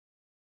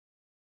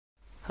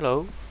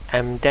Hello,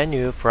 I'm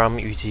Daniel from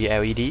Yuji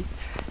LED.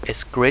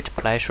 It's great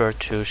pleasure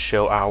to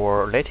show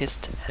our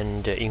latest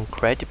and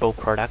incredible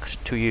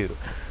product to you.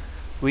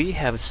 We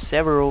have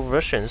several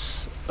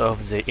versions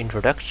of the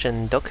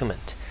introduction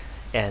document,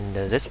 and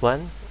this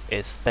one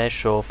is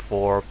special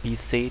for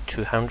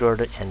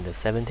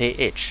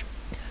BC270H,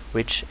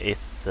 which is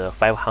the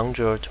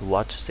 500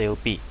 watt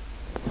COB.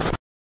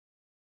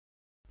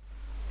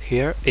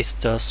 Here is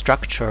the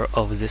structure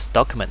of this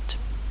document.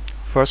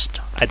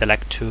 First, I'd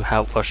like to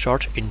have a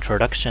short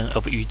introduction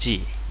of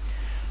Yuji,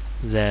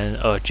 then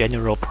a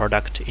general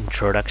product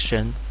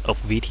introduction of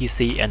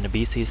VTC and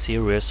BC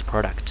series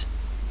product.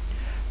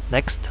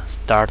 Next,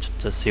 start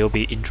the COB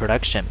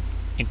introduction,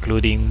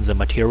 including the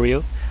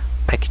material,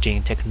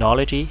 packaging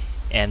technology,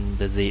 and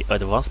the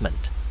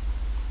advancement.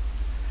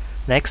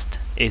 Next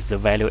is the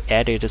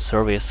value-added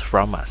service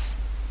from us.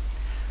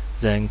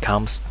 Then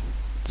comes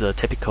the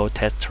typical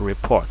test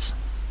reports,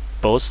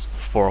 both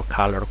for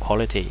color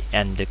quality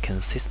and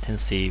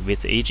consistency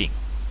with aging.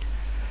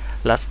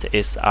 Last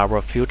is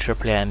our future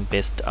plan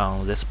based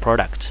on this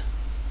product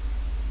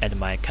and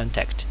my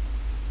contact.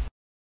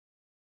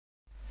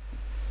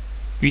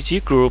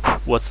 Yuji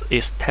Group was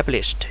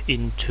established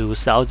in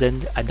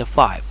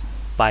 2005.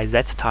 By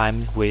that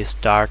time we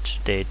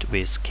started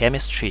with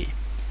chemistry.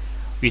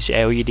 Yuji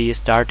LED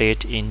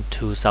started in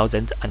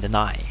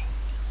 2009.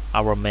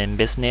 Our main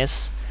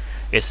business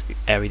is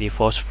LED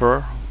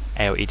phosphor,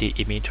 LED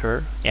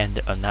emitter,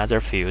 and another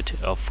field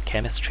of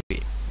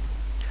chemistry.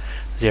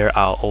 There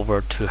are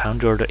over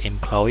 200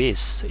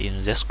 employees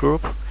in this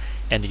group,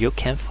 and you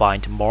can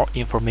find more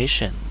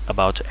information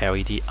about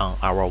LED on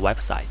our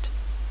website.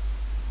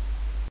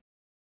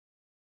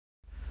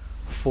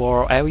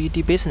 For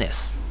LED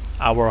business,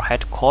 our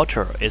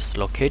headquarters is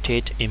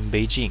located in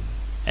Beijing,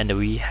 and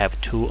we have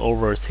 2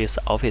 overseas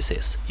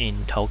offices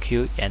in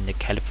Tokyo and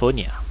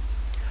California.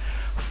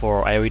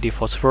 For LED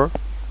phosphor,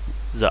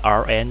 the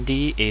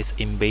R&D is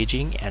in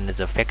Beijing and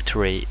the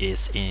factory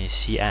is in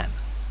Xi'an,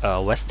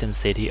 a western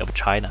city of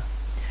China.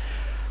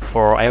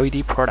 For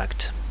LED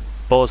product,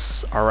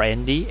 both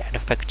R&D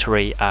and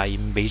factory are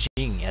in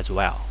Beijing as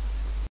well.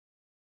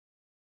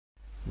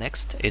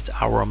 Next is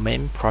our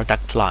main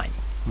product line,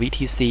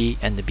 VTC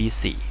and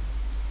BC.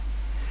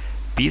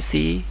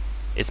 BC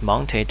is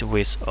mounted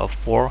with a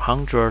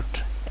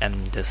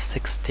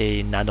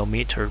 460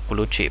 nanometer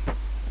blue chip.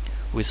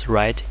 With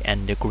red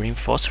and green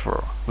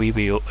phosphor, we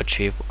will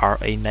achieve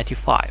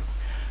RA95,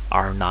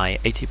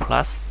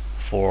 R980+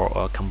 for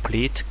a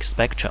complete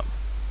spectrum.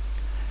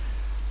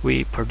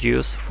 We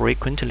produce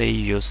frequently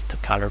used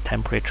color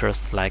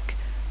temperatures like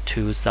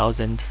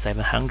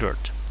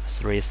 2700,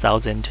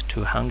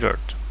 3200,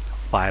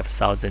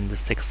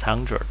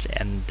 5600,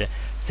 and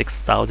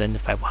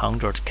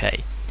 6500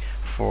 K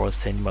for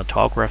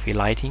cinematography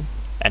lighting,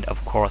 and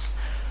of course,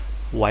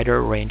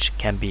 wider range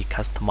can be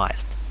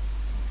customized.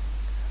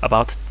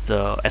 About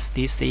the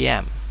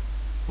SDCM,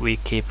 we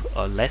keep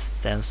a less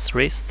than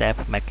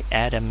 3-step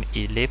McAdam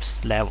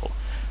ellipse level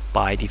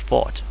by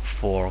default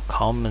for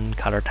common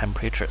color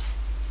temperatures.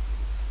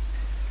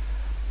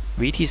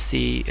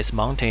 VTC is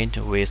mounted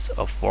with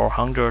a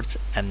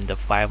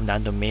 405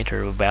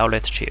 nanometer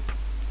violet chip.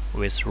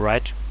 With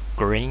red,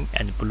 green,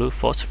 and blue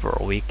phosphor,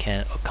 we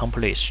can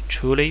accomplish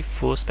truly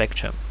full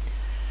spectrum,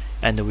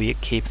 and we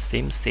keep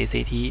same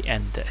CCT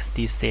and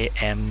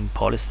SDCM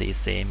policy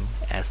same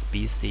as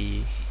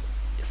BC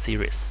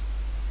series.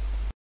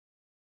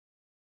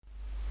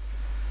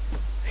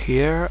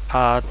 Here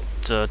are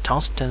the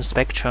tungsten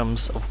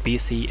spectrums of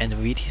BC and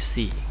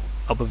VTC.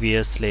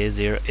 Obviously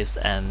there is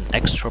an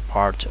extra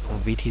part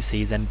of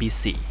VTC than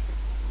BC,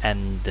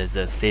 and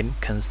the same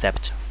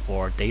concept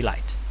for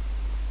daylight.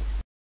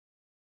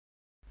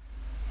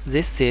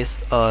 This is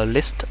a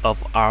list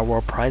of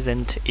our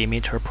present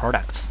emitter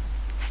products.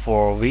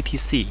 For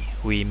VTC,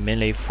 we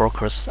mainly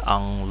focus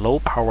on low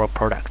power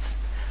products.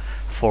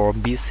 For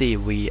BC,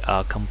 we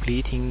are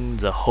completing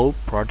the whole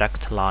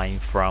product line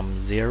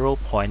from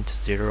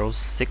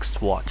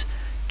 0.06 watt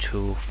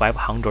to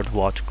 500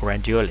 watt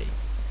gradually.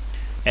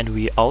 And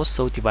we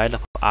also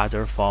develop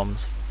other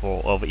forms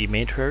of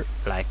emitter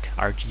like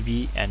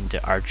RGB and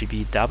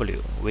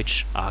RGBW,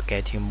 which are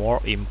getting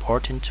more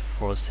important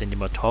for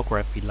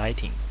cinematography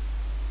lighting.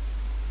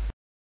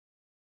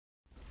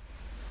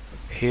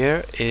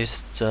 Here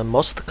is the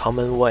most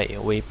common way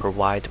we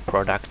provide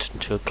product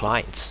to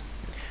clients.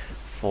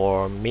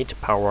 For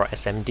mid-power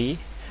SMD,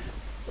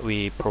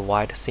 we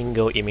provide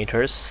single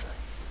emitters,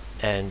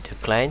 and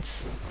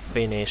clients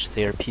finish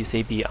their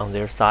PCB on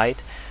their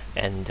side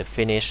and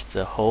finish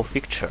the whole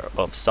fixture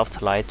of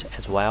soft light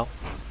as well.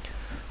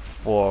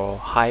 For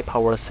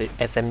high-power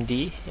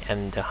SMD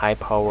and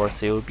high-power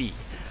COB,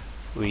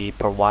 we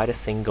provide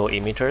single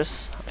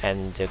emitters,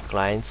 and the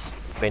clients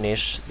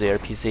finish their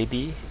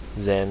PCB,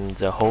 then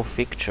the whole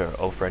fixture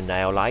of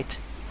Fresnel light.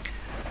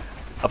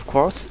 Of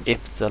course, if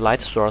the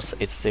light source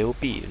is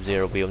COB,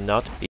 there will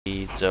not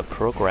be the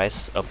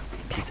progress of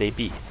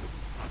PCB.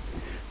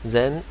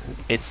 Then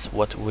it's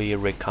what we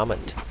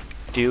recommend.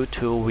 Due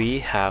to we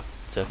have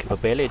the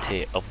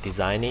capability of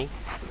designing,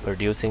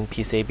 producing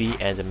PCB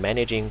and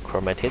managing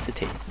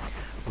chromaticity,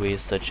 we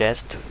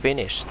suggest to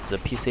finish the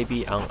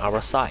PCB on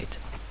our side.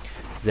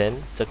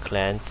 Then the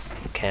clients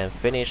can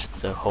finish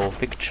the whole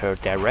fixture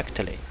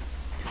directly.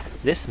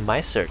 This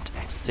method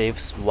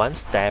saves one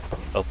step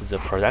of the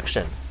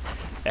production,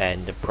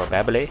 and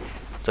probably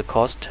the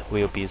cost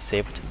will be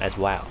saved as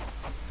well.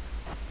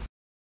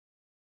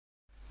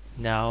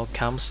 Now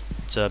comes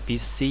the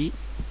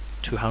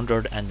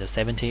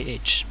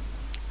BC270H.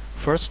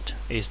 First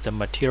is the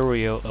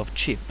material of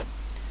chip.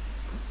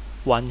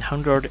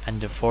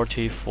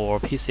 144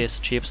 pieces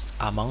chips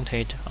are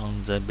mounted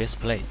on the base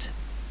plate,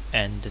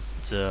 and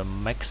the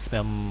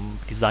maximum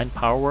design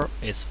power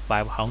is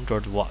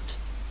 500 watt.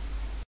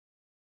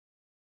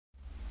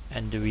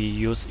 And we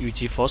use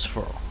Yuji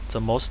phosphor. The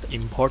most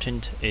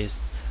important is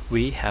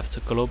we have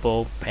the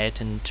global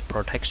patent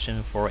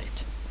protection for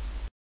it.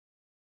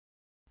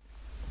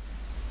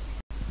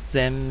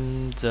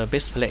 Then the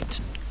base plate.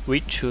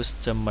 We choose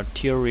the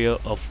material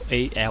of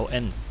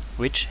ALN,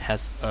 which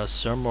has a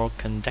thermal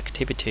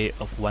conductivity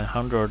of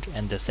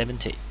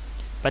 170,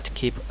 but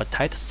keep a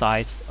tight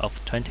size of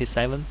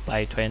 27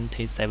 by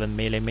 27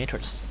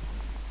 millimeters.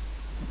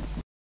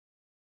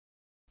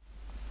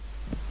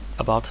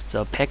 About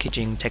the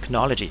packaging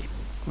technology,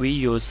 we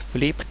use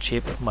flip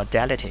chip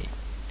modality,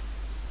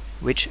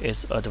 which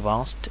is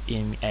advanced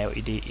in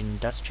LED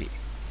industry.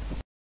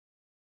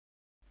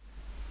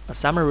 A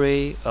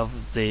summary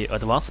of the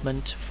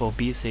advancement for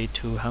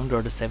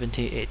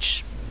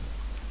BC270H.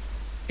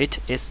 It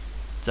is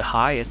the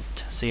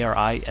highest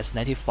CRI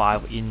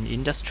S95 in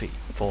industry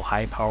for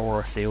high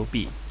power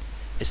COB,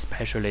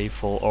 especially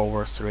for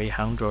over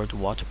 300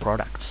 watt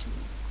products.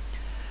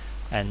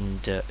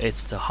 And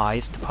it's the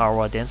highest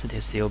power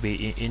density COB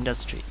in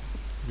industry.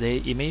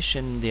 The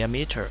emission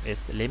diameter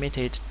is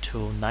limited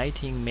to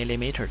 19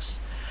 millimeters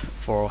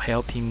for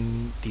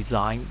helping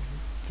design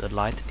the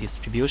light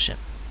distribution.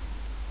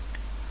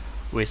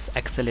 With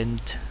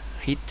excellent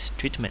heat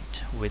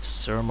treatment with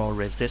thermal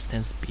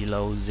resistance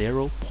below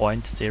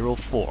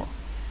 0.04,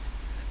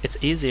 it's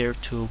easier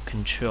to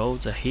control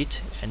the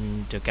heat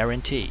and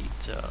guarantee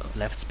the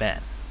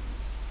lifespan.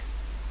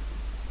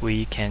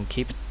 We can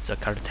keep the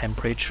color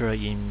temperature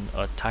in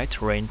a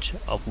tight range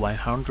of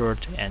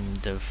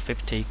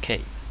 150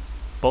 K,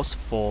 both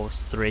for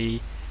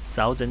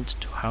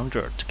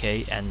 3200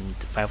 K and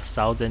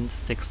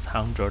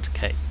 5600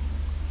 K.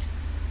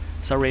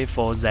 Sorry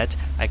for that,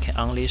 I can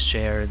only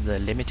share the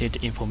limited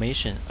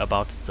information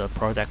about the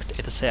product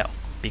itself,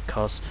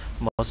 because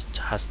most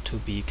has to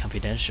be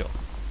confidential.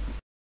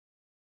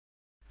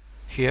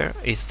 Here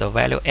is the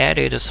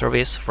value-added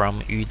service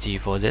from Yuji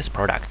for this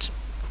product.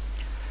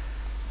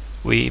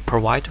 We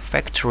provide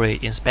factory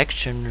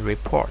inspection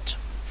report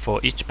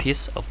for each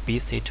piece of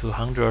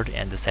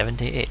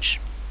BC270H.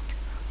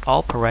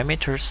 All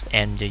parameters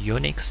and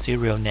unique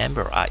serial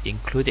number are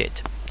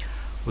included.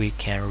 We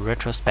can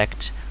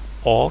retrospect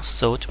all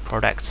sold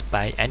products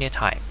by any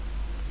time.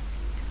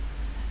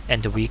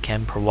 And we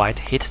can provide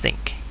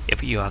heatsink.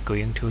 If you are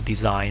going to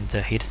design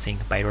the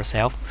heatsink by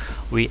yourself,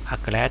 we are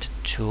glad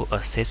to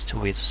assist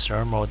with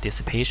thermal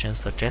dissipation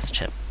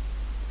suggestion.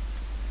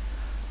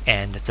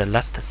 And the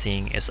last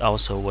thing is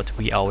also what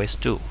we always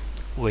do.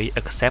 We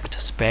accept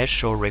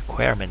special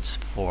requirements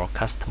for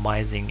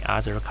customizing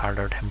other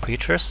color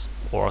temperatures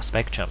or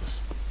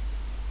spectrums.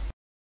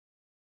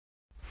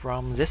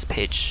 From this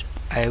page,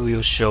 I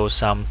will show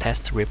some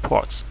test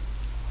reports.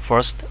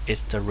 First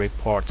is the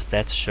report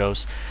that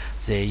shows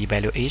the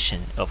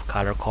evaluation of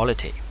color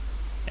quality.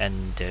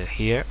 And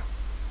here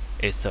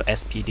is the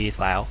SPD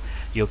file.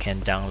 You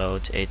can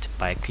download it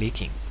by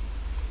clicking.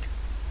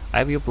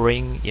 I will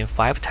bring in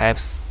 5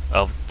 types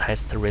of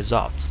test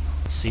results: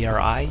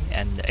 CRI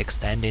and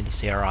extended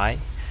CRI,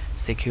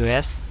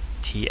 CQS,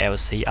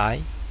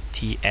 TLCI,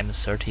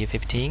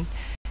 TM3015,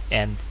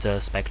 and the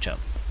spectrum.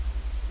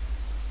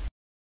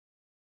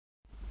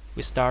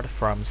 We start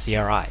from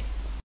CRI.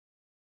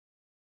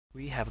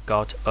 We have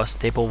got a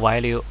stable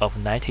value of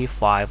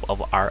 95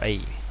 of RA,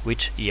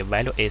 which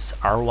evaluates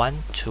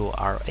R1 to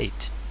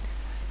R8,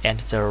 and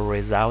the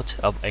result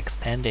of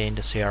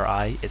extended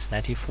CRI is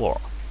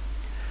 94.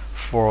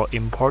 For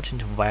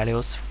important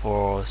values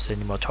for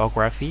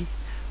cinematography,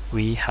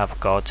 we have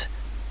got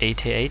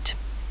 88,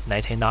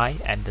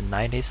 99, and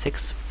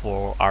 96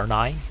 for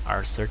R9,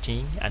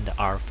 R13, and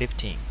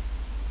R15.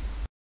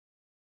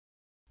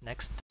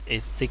 Next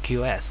is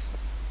CQS.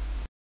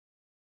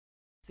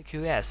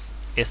 CQS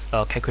is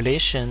a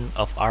calculation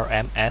of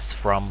RMS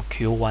from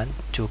Q1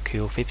 to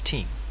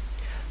Q15.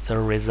 The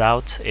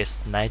result is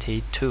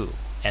 92,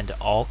 and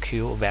all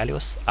Q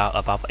values are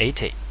above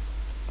 80.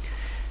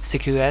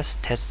 CQS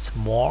tests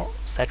more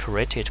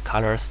saturated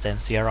colors than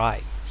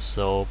CRI,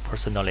 so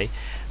personally,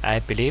 I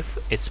believe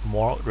it's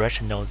more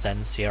rational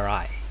than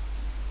CRI.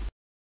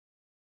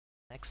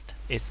 Next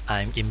is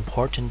an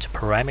important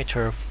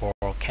parameter for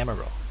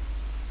camera.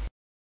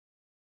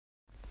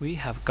 We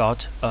have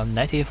got a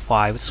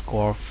 95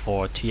 score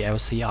for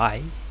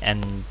TLCI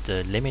and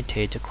the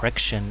limited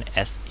correction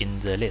as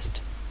in the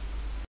list.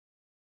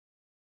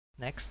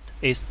 Next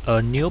is a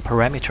new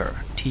parameter,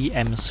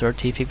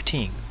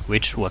 TM3015,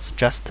 which was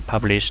just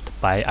published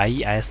by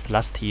IES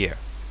last year.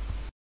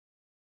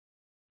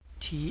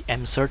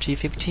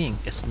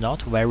 TM3015 is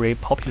not very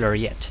popular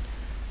yet,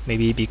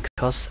 maybe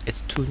because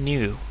it's too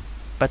new,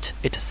 but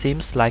it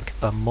seems like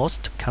a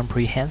most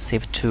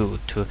comprehensive tool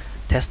to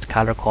test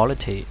color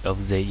quality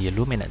of the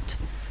illuminant.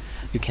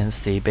 You can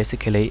see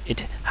basically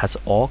it has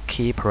all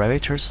key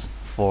parameters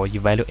for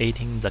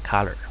evaluating the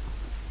color,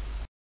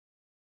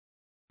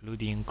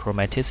 including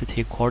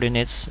chromaticity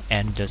coordinates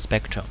and the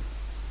spectrum.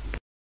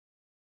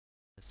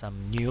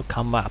 Some new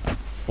come up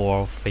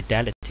for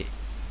fidelity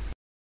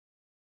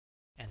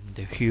and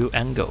the hue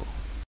angle.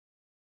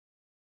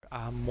 There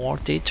are more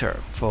data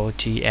for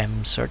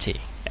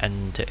TM30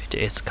 and it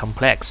is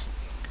complex.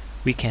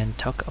 We can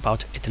talk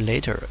about it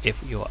later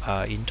if you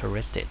are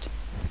interested.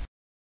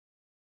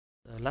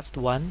 The last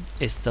one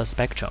is the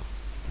spectrum.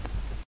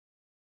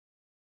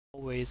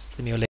 Always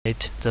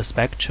simulate the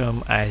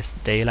spectrum as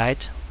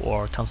daylight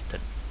or tungsten.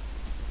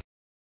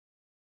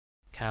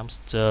 Comes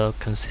the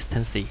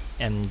consistency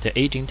and the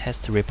aging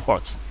test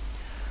reports.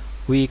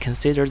 We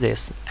consider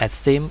this as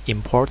same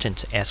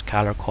important as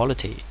color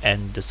quality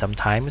and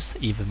sometimes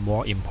even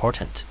more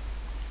important.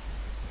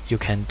 You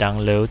can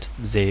download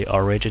the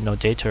original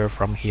data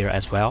from here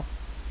as well.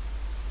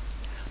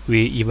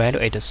 We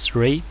evaluate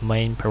 3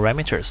 main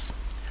parameters: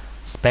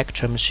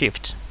 spectrum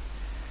shift,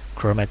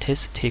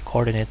 chromaticity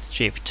coordinate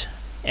shift,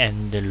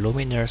 and the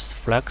luminous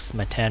flux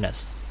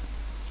maintenance.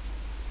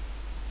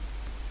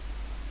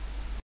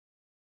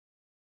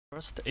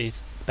 First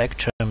is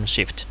spectrum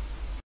shift.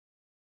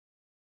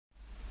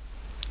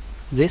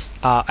 These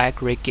are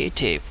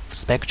aggregative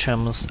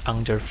spectrums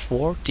under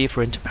 4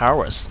 different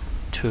powers: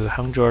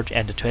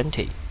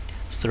 220,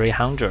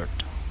 300,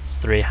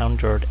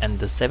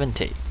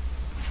 370,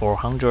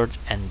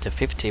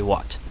 450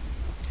 watt.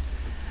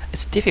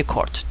 It's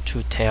difficult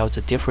to tell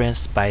the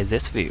difference by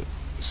this view,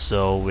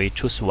 so we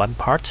choose one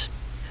part,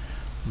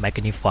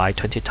 magnify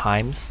 20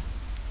 times,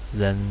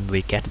 then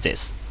we get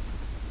this.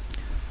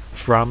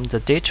 From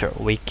the data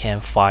we can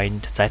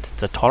find that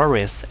the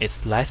tolerance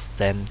is less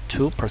than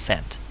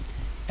 2%,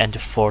 and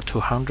for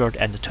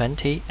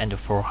 220 and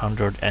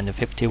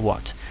 450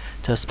 watt,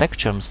 the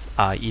spectrums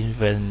are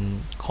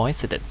even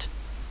coincident.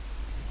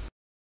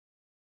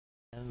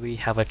 Then we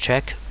have a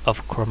check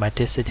of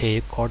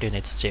chromaticity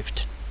coordinate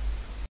shift.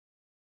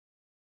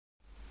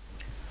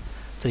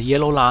 The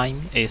yellow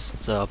line is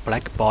the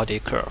black body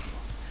curve,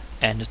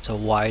 and the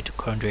white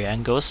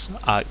quadriangles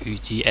are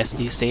Yuji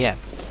SDCM.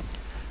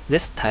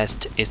 This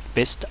test is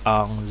based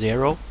on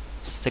 0,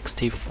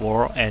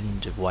 64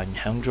 and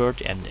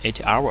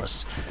 180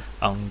 hours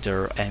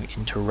under an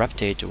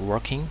interrupted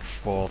working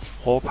for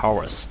 4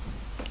 hours.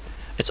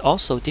 It's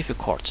also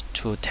difficult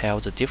to tell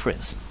the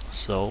difference,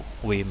 so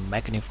we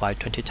magnify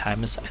 20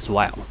 times as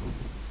well.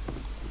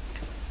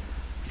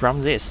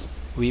 From this,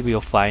 we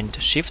will find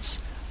shifts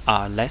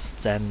are less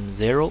than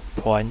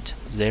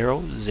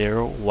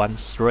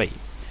 0.0013,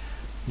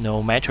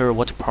 no matter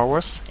what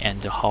powers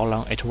and how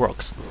long it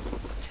works.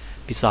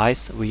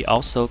 Besides, we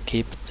also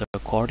keep the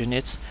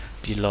coordinates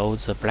below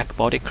the black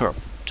body curve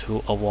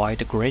to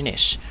avoid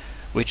greenish,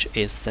 which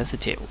is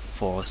sensitive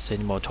for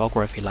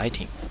cinematography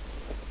lighting.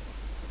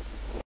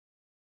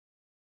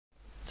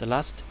 The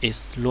last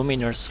is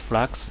luminous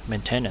flux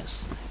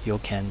maintenance. You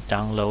can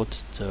download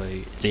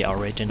the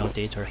original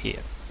data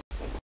here.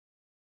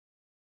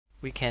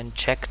 We can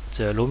check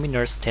the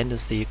luminous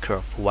tendency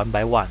curve one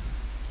by one.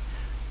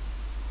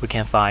 We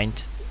can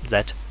find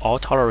that all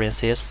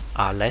tolerances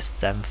are less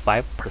than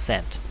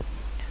 5%.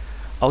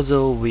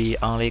 Although we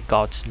only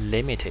got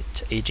limited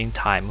aging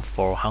time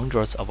for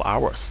hundreds of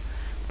hours,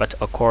 but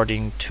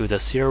according to the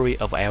theory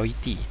of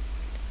LED,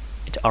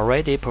 it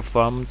already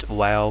performed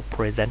well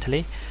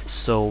presently,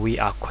 so we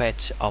are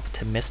quite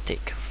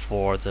optimistic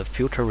for the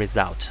future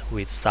result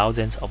with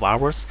thousands of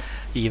hours,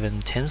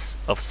 even tens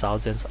of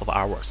thousands of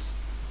hours.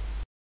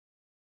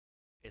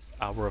 It's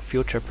our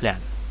future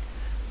plan.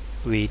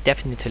 We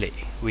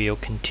definitely will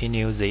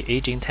continue the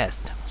aging test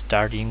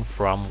starting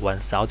from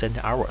 1000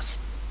 hours.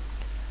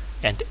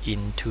 And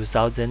in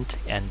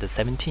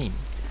 2017,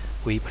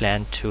 we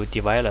plan to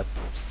develop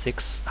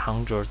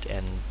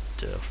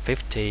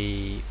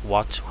 650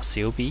 watt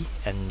COB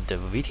and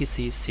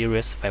VTC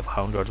series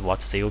 500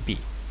 watt COB.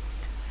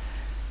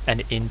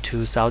 And in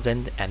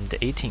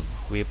 2018,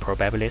 we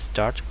probably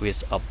start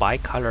with a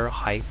bicolor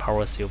high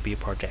power COB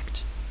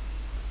project.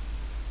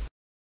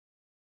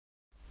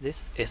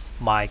 This is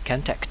my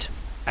contact.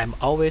 I'm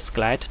always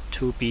glad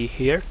to be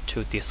here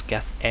to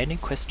discuss any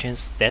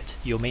questions that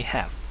you may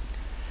have.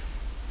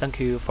 Thank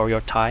you for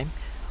your time.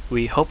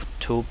 We hope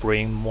to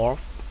bring more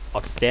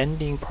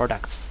outstanding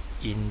products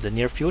in the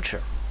near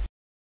future.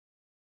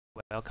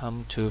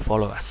 Welcome to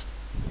follow us.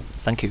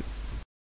 Thank you.